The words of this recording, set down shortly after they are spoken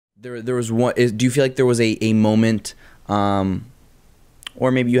There was one. Do you feel like there was a moment, or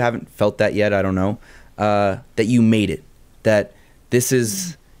maybe you haven't felt that yet? I don't know. That you made it. That this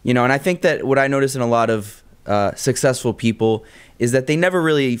is, and I think that what I notice in a lot of successful people is that they never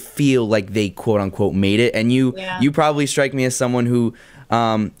really feel like they quote unquote made it. And you probably strike me as someone who,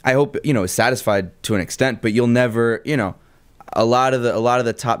 I hope is satisfied to an extent, but you'll never, a lot of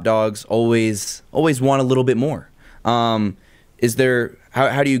the top dogs always want a little bit more. Is there,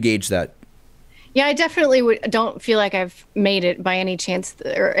 how do you gauge that? Yeah, I definitely don't feel like I've made it by any chance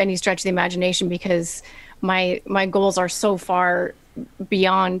or any stretch of the imagination, because my goals are so far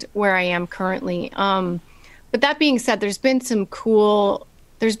beyond where I am currently. But that being said, there's been some cool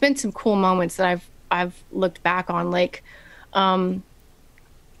moments that I've looked back on. Like when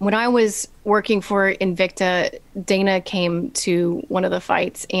I was working for Invicta, Dana came to one of the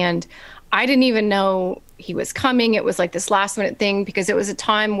fights, and I didn't even know he was coming. It was like this last minute thing, because it was a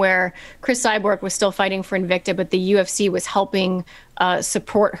time where Chris Cyborg was still fighting for Invicta, but the UFC was helping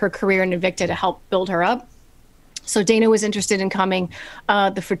support her career in Invicta to help build her up. So Dana was interested in coming.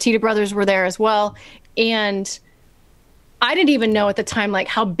 The Fertitta brothers were there as well. And I didn't even know at the time, like,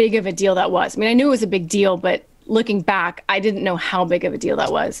 how big of a deal that was. I mean, I knew it was a big deal, but looking back, I didn't know how big of a deal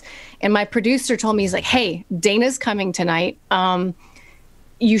that was. And my producer told me, he's like, hey, Dana's coming tonight.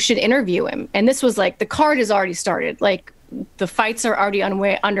 You should interview him. And this was like, the card has already started. Like, the fights are already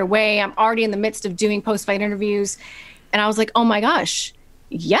underway. I'm already in the midst of doing post-fight interviews. And I was like, oh my gosh,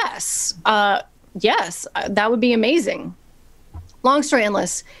 yes. Yes, that would be amazing. Long story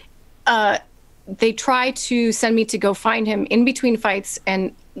endless. They try to send me to go find him in between fights,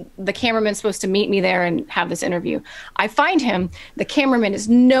 and the cameraman's supposed to meet me there and have this interview. I find him. The cameraman is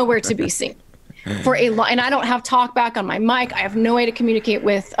nowhere to be seen. And I don't have talk back on my mic. I have no way to communicate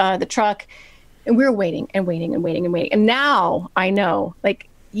with the truck. And we were waiting and waiting and waiting and waiting. And now I know, like,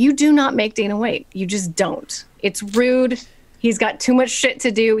 you do not make Dana wait. You just don't. It's rude. He's got too much shit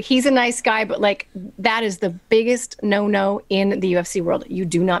to do. He's a nice guy, but like, that is the biggest no-no in the UFC world. You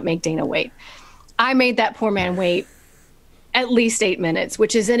do not make Dana wait. I made that poor man wait at least 8 minutes,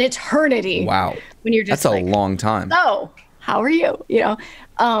 which is an eternity. Wow. When you're just That's a long time. Oh, how are you?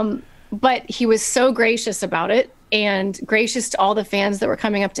 But he was so gracious about it, and gracious to all the fans that were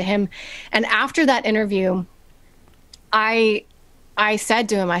coming up to him. And after that interview, I said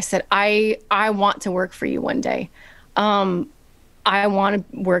to him, I said, I want to work for you one day. I want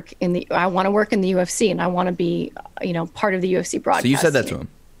to work in the UFC, and I want to be, part of the UFC broadcast. So you said that to him?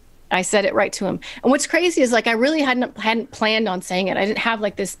 I said it right to him. And what's crazy is, like, I really hadn't planned on saying it. I didn't have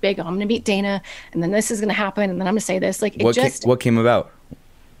like this big, I'm going to meet Dana, and then this is going to happen, and then I'm going to say this. Like, what came about?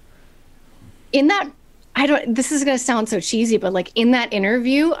 In that, this is going to sound so cheesy, but like, in that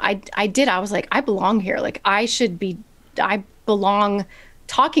interview, I was like, I belong here. Like, I belong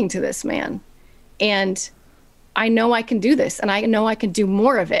talking to this man. And I know I can do this, and I know I can do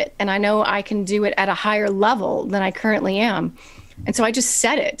more of it. And I know I can do it at a higher level than I currently am. And so I just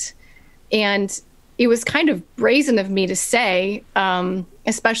said it. And it was kind of brazen of me to say,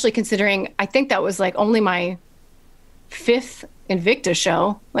 especially considering I think that was like only my 5th Invicta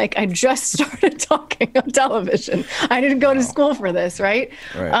show. Like, I just started talking on television. I didn't go to school for this, right?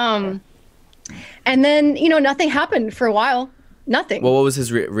 And then, nothing happened for a while. Nothing. Well, what was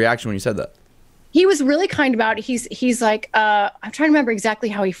his reaction when you said that? He was really kind about it. He's like, I'm trying to remember exactly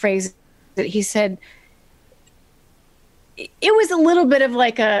how he phrased it. He said, it was a little bit of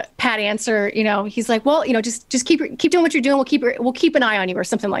like a pat answer, He's like, well, just keep doing what you're doing. We'll keep an eye on you, or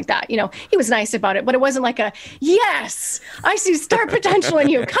something like that. He was nice about it, but it wasn't like a, yes, I see star potential in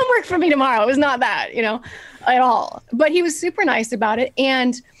you. Come work for me tomorrow. It was not that, at all. But he was super nice about it.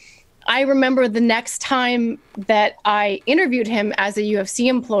 And I remember the next time that I interviewed him as a UFC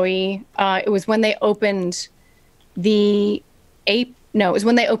employee, it was when they opened the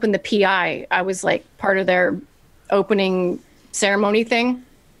PI. I was like part of their opening ceremony thing,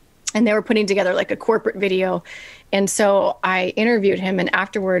 and they were putting together like a corporate video. And so I interviewed him, and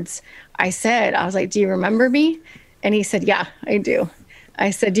afterwards I was like, do you remember me? And he said, yeah, I do. I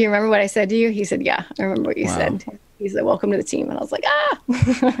said, do you remember what I said to you? He said, yeah, I remember what you said. He said, welcome to the team. And I was like, ah.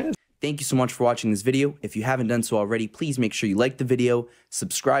 Thank you so much for watching this video. If you haven't done so already, please make sure you like the video,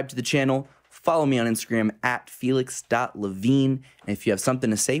 subscribe to the channel, follow me on Instagram at felix.levine. And if you have something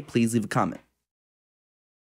to say, please leave a comment.